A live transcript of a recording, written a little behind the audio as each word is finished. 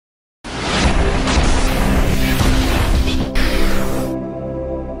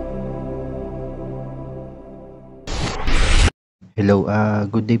Hello,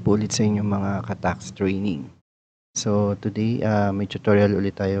 good day po ulit sa inyong mga ka-tax training. So today, may tutorial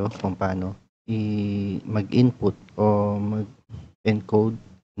ulit tayo kung paano mag-input o mag-encode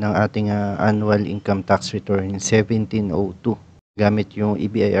ng ating annual income tax return 1702 gamit yung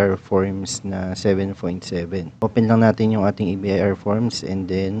eBIR forms na 7.7. Open lang natin yung ating eBIR forms and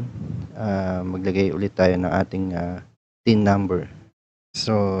then maglagay ulit tayo ng ating TIN number.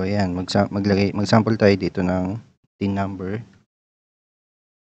 So ayan, mag-sample tayo dito ng TIN number.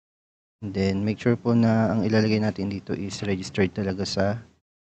 And then, make sure po na ang ilalagay natin dito is registered talaga sa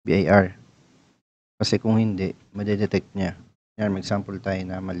BIR. Kasi kung hindi, madedetect niya. Yan, mag-sample tayo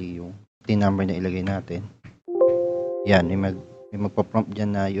na mali yung TIN number na ilagay natin. Yan, may magpa-prompt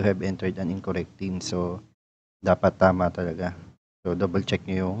dyan na you have entered an incorrect TIN. So, dapat tama talaga. So, double check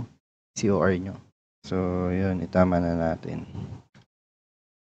nyo yung COR nyo. So, yun, itama na natin.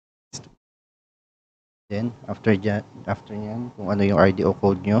 Then, after nyan, kung ano yung RDO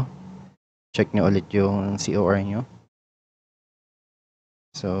code nyo, check nyo ulit yung COR nyo.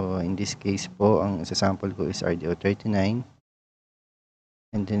 So, in this case po, ang isa-sample ko is RDO 39.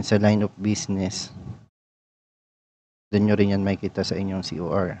 And then sa line of business, doon nyo rin yan makikita sa inyong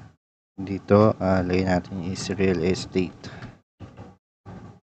COR. Dito, lagay natin is real estate.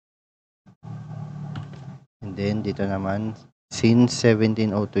 And then, dito naman, since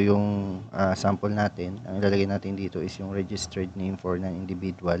 1702 yung sample natin, ang ilalagay natin dito is yung registered name for an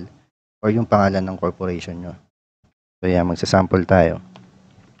individual or yung pangalan ng corporation nyo. So, yan, magsasample tayo.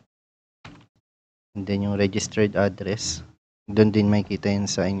 And then, yung registered address, doon din makikita yun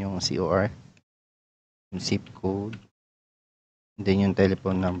sa inyong COR. Yung zip code. And then, yung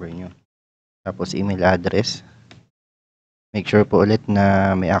telephone number nyo. Tapos, email address. Make sure po ulit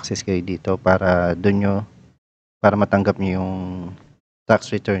na may access kayo dito para para matanggap nyo yung tax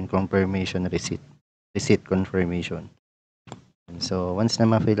return confirmation receipt confirmation. So, once na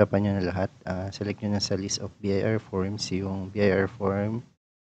ma-fill up nyo na lahat, select nyo na sa list of BIR forms yung BIR form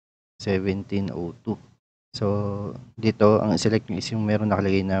 1702. So, dito, ang select nyo is yung meron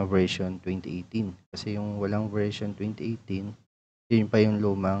nakalagay na version 2018. Kasi yung walang version 2018, yun pa yung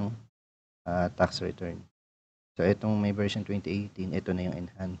lumang tax return. So, itong may version 2018, ito na yung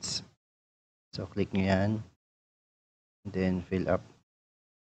enhance. So, click nyo yan. Then, fill up.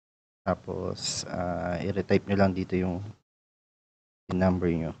 Tapos, i-retype nyo lang dito yung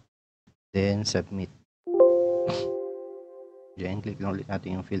number nyo. Then, submit. Then, click lang ulit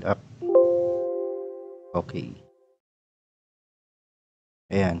natin yung fill up. Okay.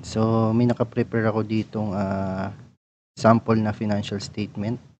 Ayan. So, may nakaprepare ako ditong sample na financial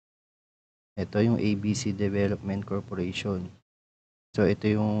statement. Ito yung ABC Development Corporation. So, ito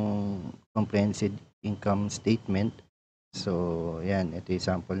yung comprehensive income statement. So, yan. Ito yung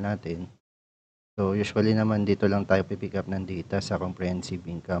sample natin. So, usually naman dito lang tayo pipick up ng data sa comprehensive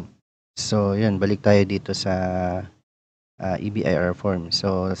income. So, yan. Balik tayo dito sa eBIR form.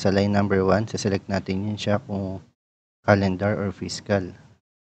 So, sa line number 1, select natin yun siya kung calendar or fiscal.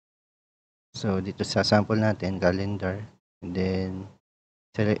 So, dito sa sample natin, calendar. And then,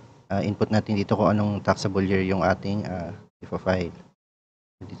 input natin dito kung anong taxable year yung ating ipa-file.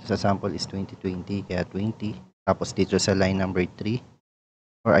 Dito sa sample is 2020, kaya 20. Tapos dito sa line number 3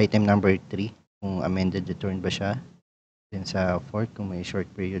 or item number 3, kung amended return ba siya. Then sa 4, kung may short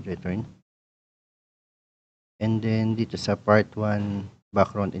period return. And then dito sa part 1,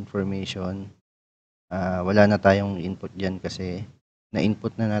 background information, wala na tayong input dyan kasi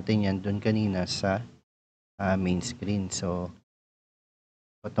na-input na natin yan doon kanina sa main screen. So,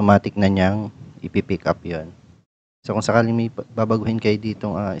 automatic na niyang ipipick up yon. So, kung sakaling may babaguhin kayo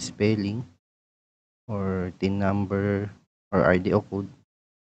ditong spelling or TIN number or RDO code,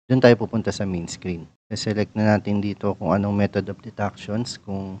 doon tayo pupunta sa main screen. Select na natin dito kung anong method of deductions,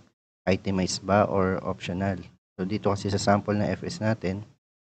 kung itemized ba or optional. So, dito kasi sa sample na FS natin,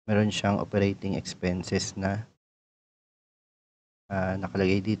 meron siyang operating expenses na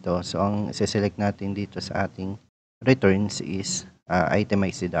nakalagay dito. So, ang select natin dito sa ating returns is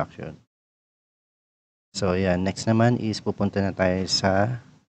itemized deduction. So, yan. Next naman is pupunta na tayo sa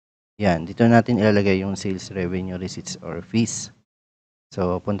yan. Dito natin ilalagay yung sales revenue receipts or fees.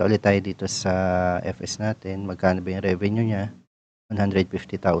 So, punta ulit tayo dito sa FS natin. Magkano ba yung revenue niya?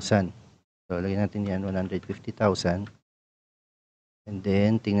 150,000. So, lagyan natin yan, 150,000. And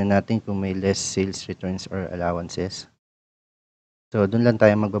then, tingnan natin kung may less sales returns or allowances. So, dun lang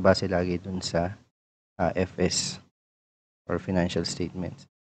tayo magbabase lagi dun sa FS or financial statements.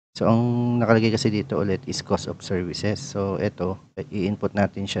 So, ang nakalagay kasi dito ulit is cost of services. So, ito, i-input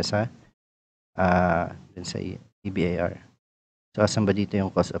natin siya sa dun sa eBIR. So, asan ba dito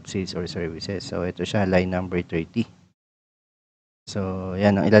yung cost of sales or services? So, ito siya, line number 30. So,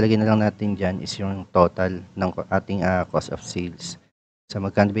 yan, ang ilalagay na lang natin dyan is yung total ng ating cost of sales. So,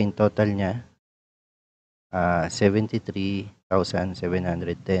 magkano ba yung total niya?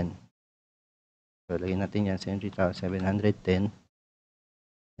 73,710. So, lagyan natin yan, 73,710.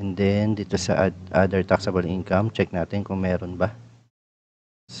 And then, dito sa other taxable income, check natin kung meron ba.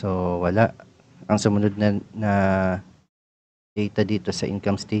 So, wala. Ang sumunod na data dito sa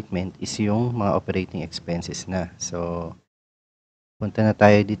income statement is yung mga operating expenses na. So, punta na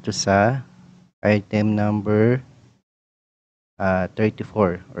tayo dito sa item number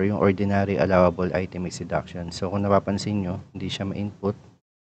 34 or yung ordinary allowable item mix deduction. So, kung napapansin nyo, hindi siya ma-input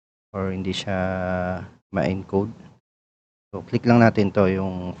or hindi siya ma-encode. So, click lang natin to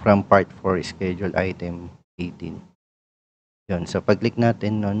yung from part 4 schedule item 18. Yun. So, pag-click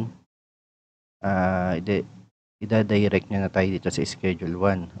natin nun, ida-direct nyo na tayo dito sa schedule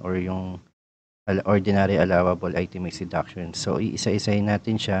 1 or yung ordinary allowable item mix deduction. So, iisa-isahin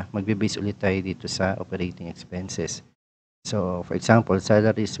natin siya. Magbe-base ulit tayo dito sa operating expenses. So, for example,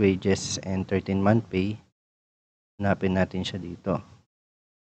 salaries, wages, and 13-month pay. Hanapin natin siya dito.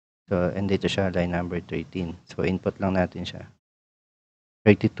 So, and dito siya, line number 13. So, input lang natin siya.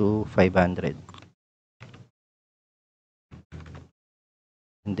 32,500.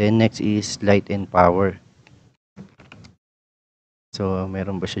 And then, next is light and power. So,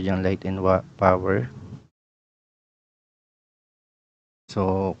 meron ba siya diyang light and power?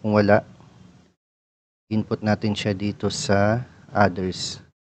 So, kung wala, input natin siya dito sa others.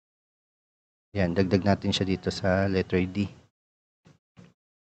 Yan, dagdag natin siya dito sa letter D.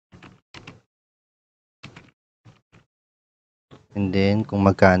 And then, kung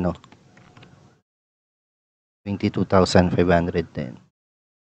magkano? 22,510.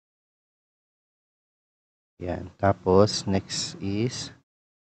 Yan. Tapos, next is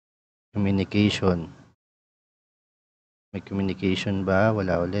communication. May communication ba?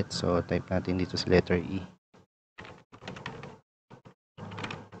 Wala ulit. So, type natin dito sa letter E.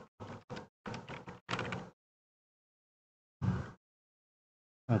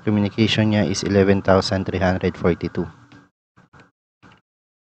 Ang communication niya is 11,342.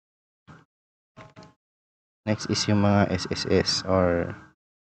 Next is yung mga SSS or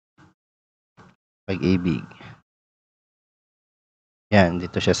pag-ibig. Yan,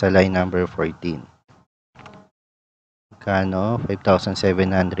 dito siya sa line number 14. Kano?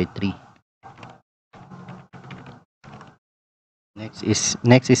 5,703.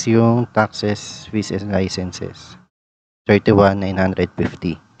 Next is yung taxes, fees, and licenses.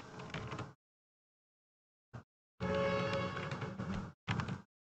 31,950.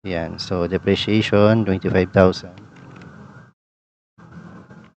 Yan, so depreciation 25,000.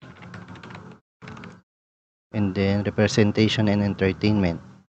 And then representation and entertainment.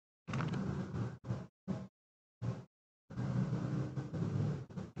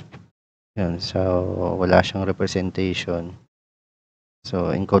 Yan, so wala siyang representation. So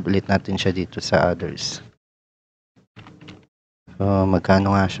encode ulit natin siya dito sa others. So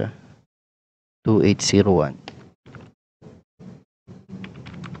magkano nga siya? 2801.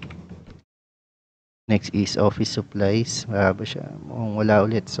 Next is office supplies. Wala ba siya? Mukhang wala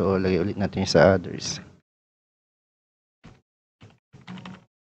ulit. So lagay ulit natin sa others.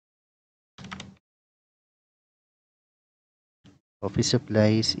 Office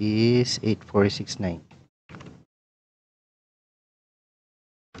supplies is 8469.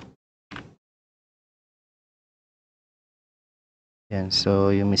 Yan,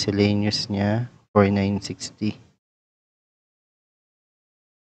 so yung miscellaneous niya 4960.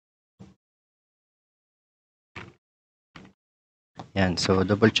 Yan, so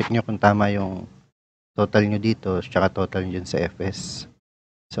double check nyo kung tama yung total nyo dito tsaka total nyo sa FS.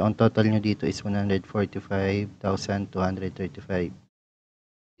 So ang total nyo dito is 145,235.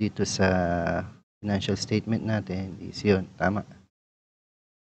 Dito sa financial statement natin is yun, tama.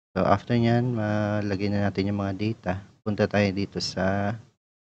 So after nyan, malagay na natin yung mga data. Punta tayo dito sa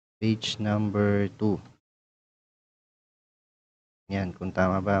page number 2. Yan, kung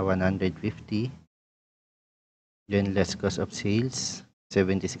tama ba, 150. Then less cost of sales,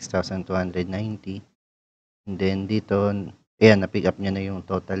 76,290. And then dito, ayan, na-pick up niya na yung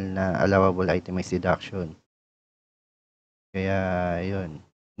total na allowable itemized deduction. Kaya, yun,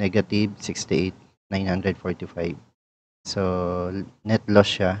 negative 68,945. So, net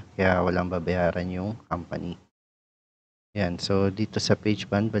loss siya, kaya walang babayaran yung company. Ayan, so dito sa page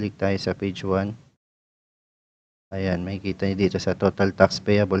 1, balik tayo sa page 1. Ayan, makikita niyo dito sa total tax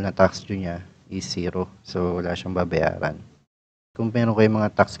payable na tax due niya is 0. So, wala siyang babayaran. Kung meron kayo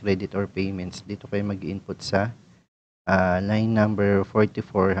mga tax credit or payments, dito kayo mag-input sa line number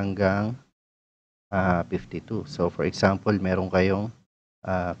 44 hanggang 52. So, for example, meron kayong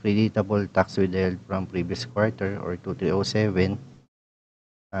creditable tax withheld from previous quarter or 2307,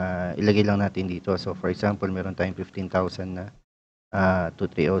 ilagay lang natin dito. So, for example, meron tayong 15,000 na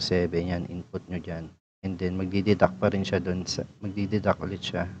 2307, yan, input nyo dyan. And then, magdideduct pa rin siya doon, magdideduct ulit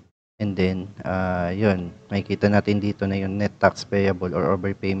siya. And then, yun, makikita natin dito na yung net tax payable or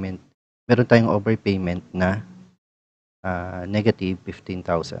overpayment. Meron tayong overpayment na negative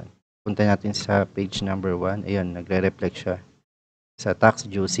 15,000. Punta natin sa page number 1. Ayun, nagre-reflect siya sa tax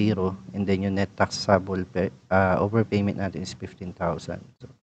due 0. And then yung net taxable overpayment natin is 15,000.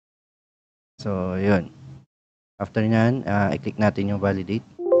 So, yun. After nyan, i-click natin yung validate.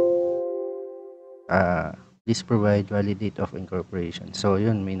 Please provide validate of incorporation. So,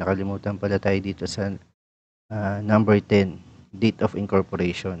 yun, may nakalimutan pala tayo dito sa number 10, date of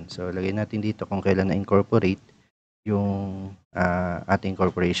incorporation. So, lagay natin dito kung kailan na-incorporate yung ating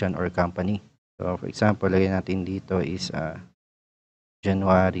corporation or company. So, for example, lagay natin dito is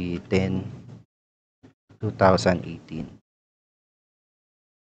January 10, 2018.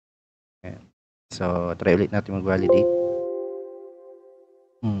 Ayan. So, try ulit natin mag-validate.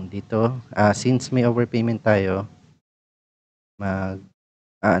 Dito, since may overpayment tayo,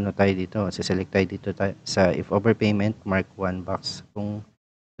 ano tayo dito, select tayo dito sa if overpayment, mark 1 box kung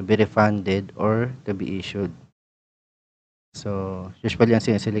to be refunded or to be issued. So, usually ang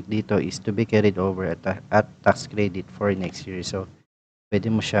sineselect dito is to be carried over at tax credit for next year. So,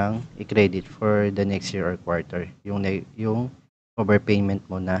 pwede mo siyang i-credit for the next year or quarter, yung overpayment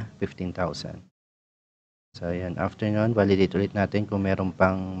mo na 15,000. So, ayan. After nun, validate ulit natin kung meron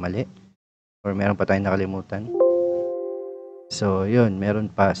pang mali or meron pa tayong nakalimutan. So, yun.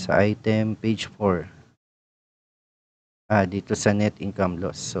 Meron pa sa item page 4. Dito sa net income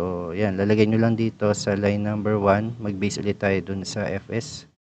loss. So, yan. Lalagay nyo lang dito sa line number 1. Mag-base ulit tayo dun sa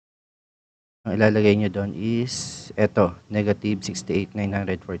FS. Ang ilalagay nyo doon is eto, negative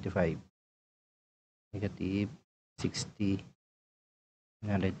 68,945. Negative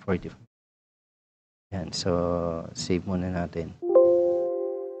 60,945. Yan. So, save muna natin.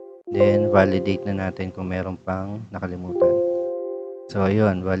 Then, validate na natin kung meron pang nakalimutan. So,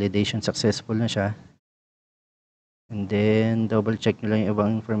 ayun. Validation successful na siya. And then, double check nyo lang yung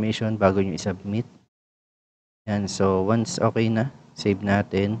ibang information bago nyo i-submit. Yan. So, once okay na, save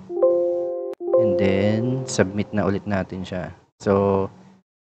natin. And then, submit na ulit natin siya. So,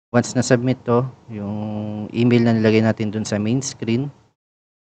 once na-submit to, yung email na nilagay natin dun sa main screen,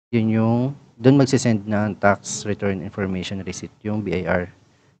 yun yung, dun magsisend ng tax return information receipt, yung BIR,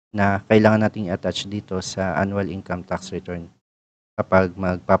 na kailangan nating i-attach dito sa annual income tax return kapag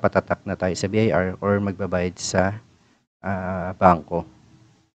magpapatatak na tayo sa BIR or magbabayad sa bangko.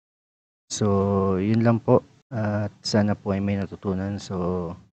 So, yun lang po. At sana po ay may natutunan.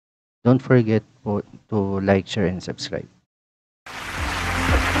 So, don't forget po to like, share, and subscribe.